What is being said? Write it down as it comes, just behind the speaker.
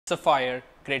Sapphire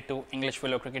Grade 2 English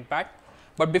Willow cricket bat.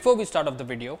 But before we start off the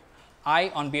video, I,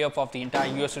 on behalf of the entire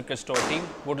US Cricket Store team,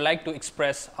 would like to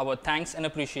express our thanks and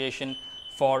appreciation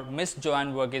for Miss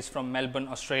Joanne Verghese from Melbourne,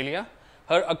 Australia.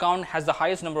 Her account has the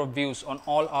highest number of views on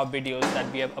all our videos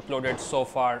that we have uploaded so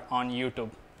far on YouTube.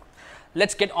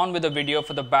 Let's get on with the video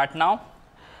for the bat now.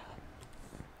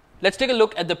 Let's take a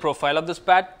look at the profile of this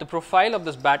bat. The profile of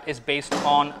this bat is based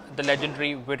on the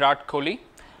legendary Virat Kohli.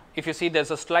 If you see,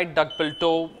 there's a slight duckbill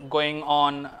toe going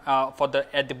on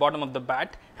at the bottom of the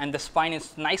bat, and the spine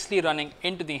is nicely running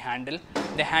into the handle.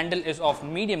 The handle is of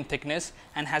medium thickness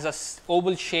and has a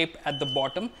oval shape at the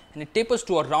bottom, and it tapers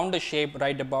to a rounder shape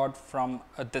right about from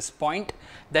this point.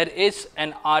 There is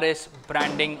an RS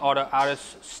branding or a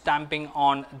RS stamping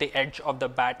on the edge of the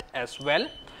bat as well.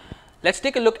 Let's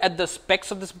take a look at the specs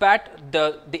of this bat.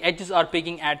 The edges are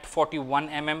peaking at 41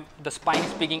 mm, the spine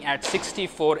is peaking at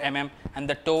 64 mm, and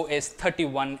the toe is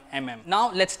 31 mm. Now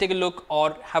let's take a look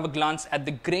or have a glance at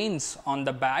the grains on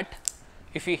the bat.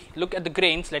 If we look at the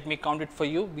grains, let me count it for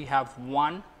you. We have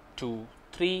 1, 2,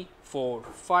 3, 4,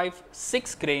 5,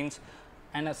 6 grains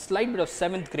and a slight bit of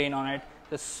 7th grain on it.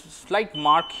 There's a slight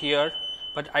mark here,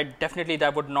 but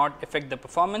that would not affect the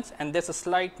performance, and there's a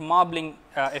slight marbling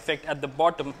effect at the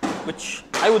bottom, which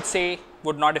I would say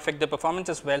would not affect the performance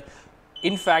as well.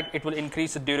 In fact, it will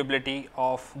increase the durability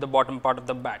of the bottom part of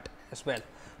the bat as well.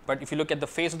 But if you look at the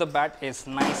face of the bat, is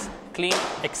nice, clean,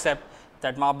 except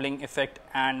that marbling effect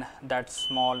and that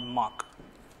small mark,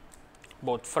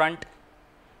 both front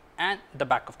and the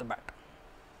back of the bat.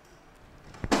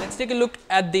 Let's take a look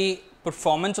at the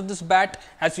performance of this bat.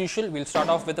 As usual, we'll start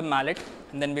off with a mallet,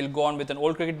 and then we'll go on with an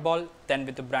old cricket ball, then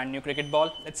with a brand new cricket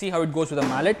ball. Let's see how it goes with a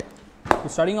mallet. We're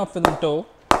starting off with the toe,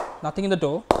 nothing in the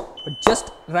toe, but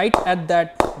just right at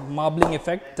that marbling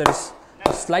effect, there is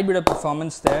a slight bit of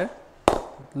performance there.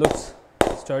 It looks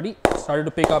sturdy, started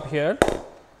to pick up here,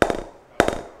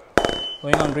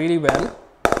 going on really well.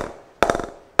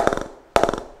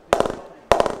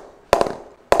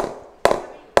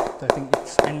 I think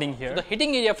it's ending here. The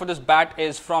hitting area for this bat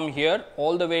is from here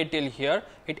all the way till here.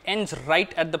 It ends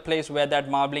right at the place where that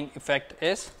marbling effect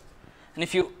is. And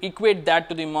if you equate that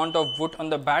to the amount of wood on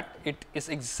the bat, it is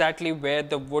exactly where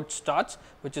the wood starts,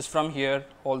 which is from here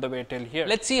all the way till here.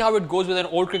 Let's see how it goes with an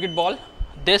old cricket ball.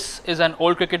 This is an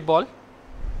old cricket ball.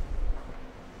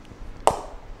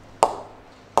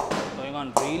 Going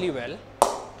on really well.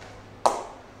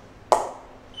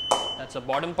 That's the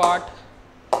bottom part.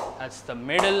 That's the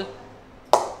middle,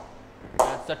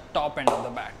 that's the top end of the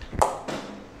bat.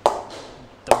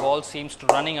 The ball seems to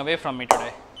running away from me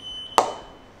today.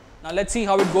 Now let's see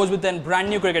how it goes with a brand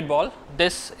new cricket ball.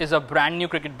 This is a brand new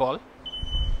cricket ball.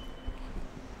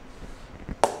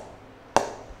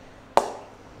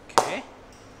 Okay.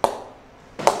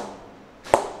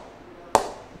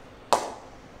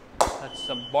 That's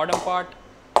the bottom part,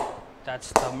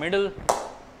 that's the middle,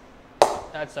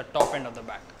 that's the top end of the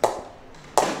bat.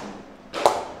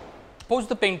 Post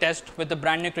the paint test with the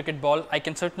brand new cricket ball, I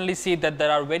can certainly see that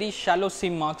there are very shallow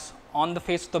seam marks on the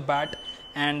face of the bat,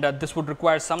 and this would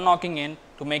require some knocking in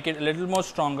to make it a little more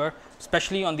stronger,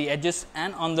 especially on the edges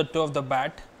and on the toe of the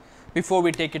bat before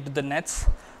we take it to the nets.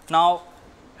 Now,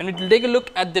 when we take a look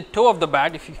at the toe of the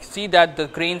bat, if you see that the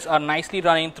grains are nicely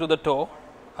running through the toe,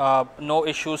 no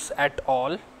issues at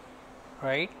all,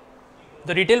 right?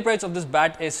 The retail price of this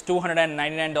bat is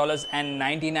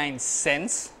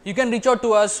 $299.99. You can reach out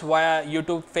to us via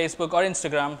YouTube, Facebook or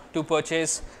Instagram to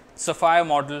purchase Sapphire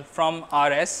model from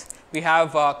RS. We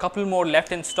have a couple more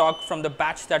left in stock from the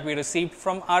batch that we received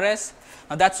from RS.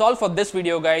 Now that's all for this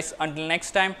video, guys. Until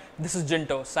next time, this is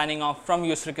Jinto signing off from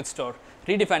US Cricket Store,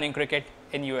 redefining cricket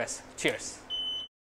in US. Cheers.